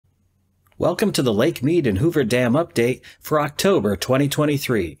Welcome to the Lake Mead and Hoover Dam update for October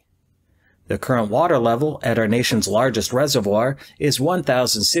 2023. The current water level at our nation's largest reservoir is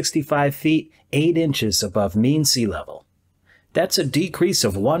 1,065 feet 8 inches above mean sea level. That's a decrease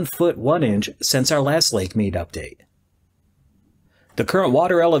of 1 foot 1 inch since our last Lake Mead update. The current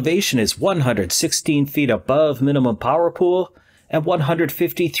water elevation is 116 feet above minimum power pool and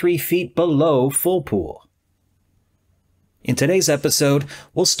 153 feet below full pool. In today's episode,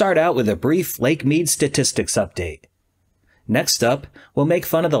 we'll start out with a brief Lake Mead statistics update. Next up, we'll make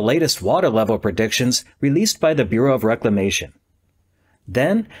fun of the latest water level predictions released by the Bureau of Reclamation.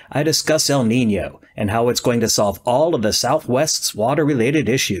 Then, I discuss El Nino and how it's going to solve all of the Southwest's water-related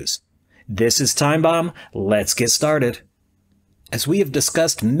issues. This is timeBomb. Let's get started. As we have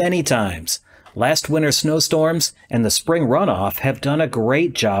discussed many times, last winter's snowstorms and the spring runoff have done a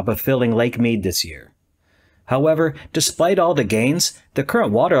great job of filling Lake Mead this year. However, despite all the gains, the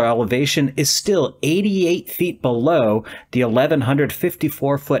current water elevation is still 88 feet below the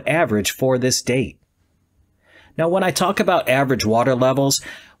 1,154-foot average for this date. Now, when I talk about average water levels,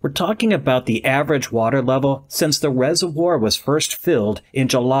 we're talking about the average water level since the reservoir was first filled in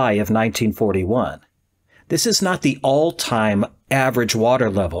July of 1941. This is not the all-time average water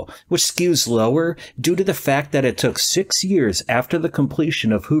level, which skews lower due to the fact that it took 6 years after the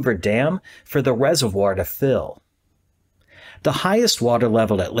completion of Hoover Dam for the reservoir to fill. The highest water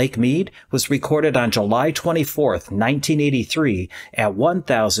level at Lake Mead was recorded on July 24, 1983 at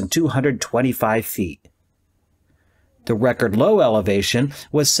 1,225 feet. The record low elevation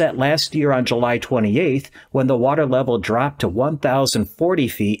was set last year on July 28th when the water level dropped to 1,040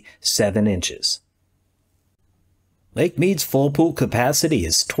 feet 7 inches. Lake Mead's full pool capacity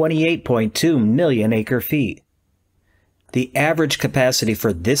is 28.2 million acre-feet. The average capacity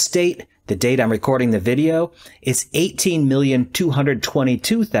for this date, the date I'm recording the video, is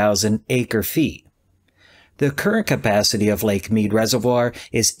 18,222,000 acre-feet. The current capacity of Lake Mead Reservoir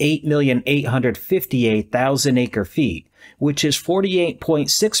is 8,858,000 acre-feet, which is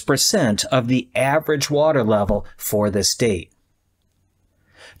 48.6% of the average water level for this date.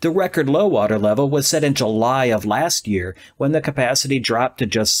 The record low water level was set in July of last year when the capacity dropped to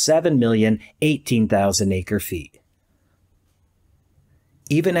just 7,018,000 acre-feet.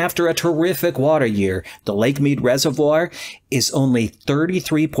 Even after a terrific water year, the Lake Mead Reservoir is only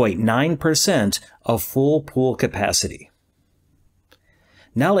 33.9% of full pool capacity.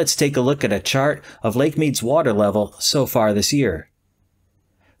 Now let's take a look at a chart of Lake Mead's water level so far this year.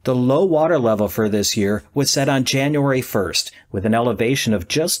 The low water level for this year was set on January 1st with an elevation of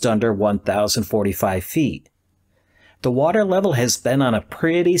just under 1,045 feet. The water level has been on a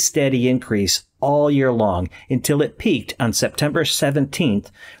pretty steady increase all year long until it peaked on September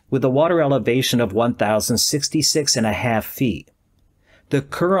 17th with a water elevation of 1,066.5 feet. The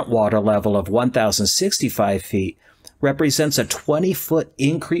current water level of 1,065 feet represents a 20-foot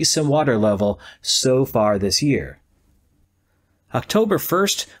increase in water level so far this year. October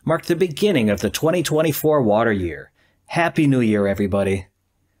 1st marked the beginning of the 2024 water year. Happy New Year, everybody.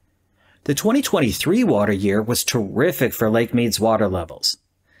 The 2023 water year was terrific for Lake Mead's water levels.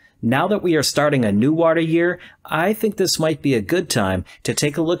 Now that we are starting a new water year, I think this might be a good time to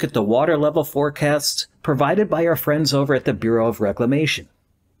take a look at the water level forecasts provided by our friends over at the Bureau of Reclamation.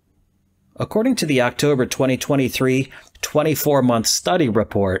 According to the October 2023 24-month study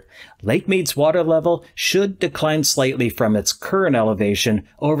report, Lake Mead's water level should decline slightly from its current elevation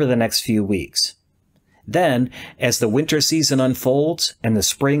over the next few weeks. Then, as the winter season unfolds and the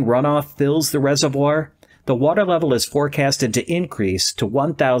spring runoff fills the reservoir, the water level is forecasted to increase to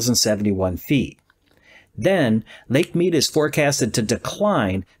 1,071 feet. Then, Lake Mead is forecasted to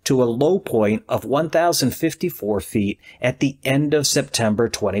decline to a low point of 1,054 feet at the end of September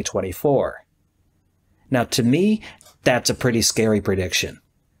 2024. Now, to me, that's a pretty scary prediction.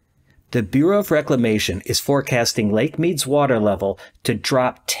 The Bureau of Reclamation is forecasting Lake Mead's water level to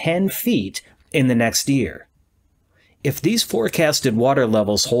drop 10 feet in the next year. If these forecasted water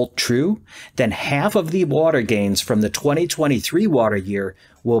levels hold true, then half of the water gains from the 2023 water year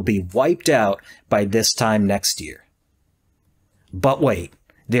will be wiped out by this time next year. But wait,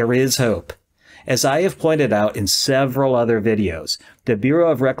 there is hope. As I have pointed out in several other videos, the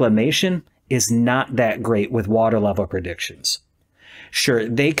Bureau of Reclamation is not that great with water level predictions. Sure,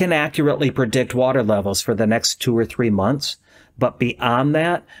 they can accurately predict water levels for the next 2 or 3 months, but beyond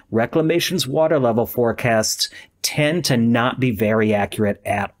that, Reclamation's water level forecasts tend to not be very accurate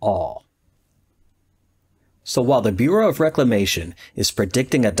at all. So while the Bureau of Reclamation is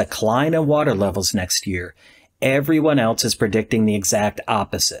predicting a decline in water levels next year, everyone else is predicting the exact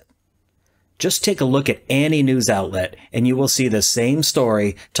opposite. Just take a look at any news outlet and you will see the same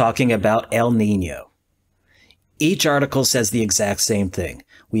story talking about El Niño. Each article says the exact same thing.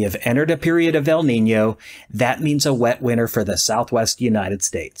 We have entered a period of El Niño. That means a wet winter for the Southwest United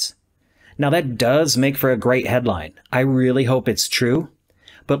States. Now that does make for a great headline. I really hope it's true.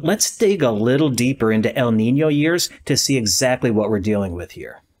 But let's dig a little deeper into El Niño years to see exactly what we're dealing with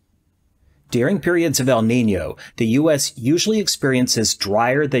here. During periods of El Niño, the U.S. usually experiences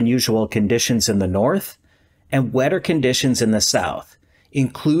drier than usual conditions in the north and wetter conditions in the south,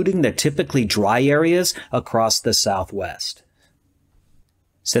 including the typically dry areas across the Southwest.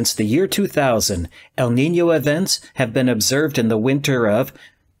 Since the year 2000, El Niño events have been observed in the winter of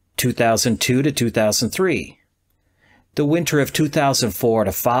 2002 to 2003, the winter of 2004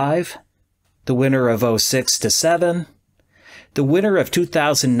 to 5, the winter of 06 to 7, the winter of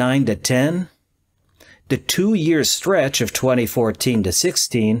 2009 to 10, the 2-year stretch of 2014 to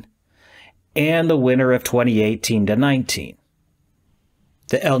 16, and the winter of 2018 to 19.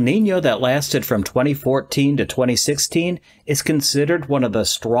 The El Niño that lasted from 2014 to 2016 is considered one of the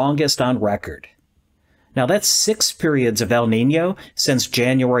strongest on record. Now that's 6 periods of El Niño since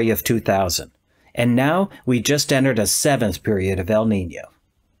January of 2000, and now we just entered a 7th period of El Niño.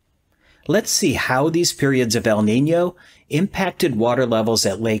 Let's see how these periods of El Niño impacted water levels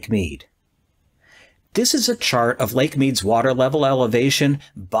at Lake Mead. This is a chart of Lake Mead's water level elevation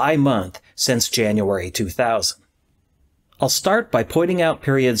by month since January 2000. I'll start by pointing out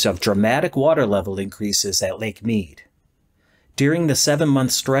periods of dramatic water level increases at Lake Mead. During the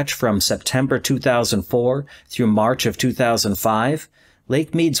 7-month stretch from September 2004 through March of 2005,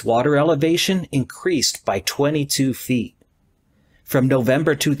 Lake Mead's water elevation increased by 22 feet. From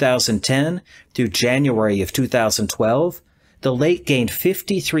November 2010 through January of 2012, the lake gained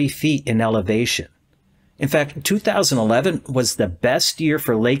 53 feet in elevation. In fact, 2011 was the best year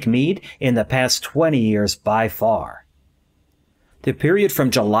for Lake Mead in the past 20 years by far. The period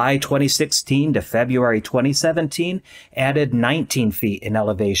from July 2016 to February 2017 added 19 feet in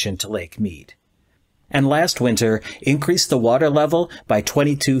elevation to Lake Mead. And last winter increased the water level by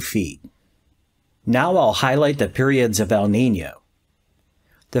 22 feet. Now I'll highlight the periods of El Niño.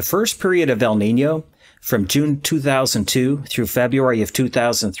 The first period of El Niño, from June 2002 through February of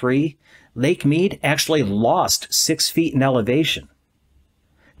 2003, Lake Mead actually lost 6 feet in elevation.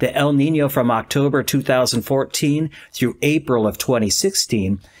 The El Niño from October 2014 through April of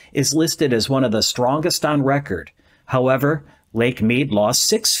 2016 is listed as one of the strongest on record. However, Lake Mead lost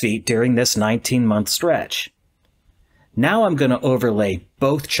 6 feet during this 19-month stretch. Now I'm going to overlay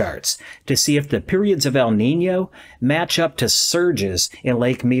both charts to see if the periods of El Niño match up to surges in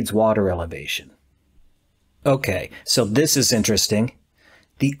Lake Mead's water elevation. Okay, so this is interesting.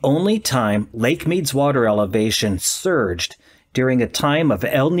 The only time Lake Mead's water elevation surged during a time of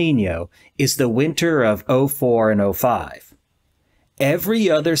El Niño is the winter of 04 and 05. Every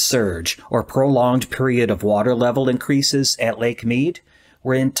other surge or prolonged period of water level increases at Lake Mead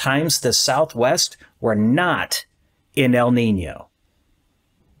were in times the Southwest were not in El Niño.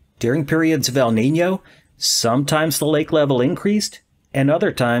 During periods of El Niño, sometimes the lake level increased and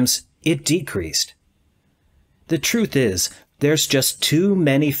other times it decreased. The truth is, there's just too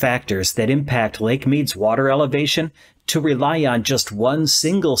many factors that impact Lake Mead's water elevation to rely on just one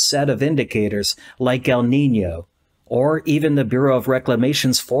single set of indicators like El Niño, or even the Bureau of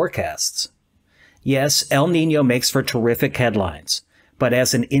Reclamation's forecasts. Yes, El Niño makes for terrific headlines, but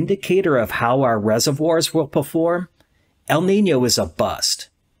as an indicator of how our reservoirs will perform, El Niño is a bust.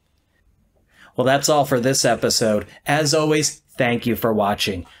 Well, that's all for this episode. As always, thank you for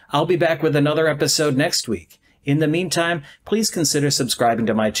watching. I'll be back with another episode next week. In the meantime, please consider subscribing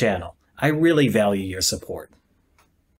to my channel. I really value your support.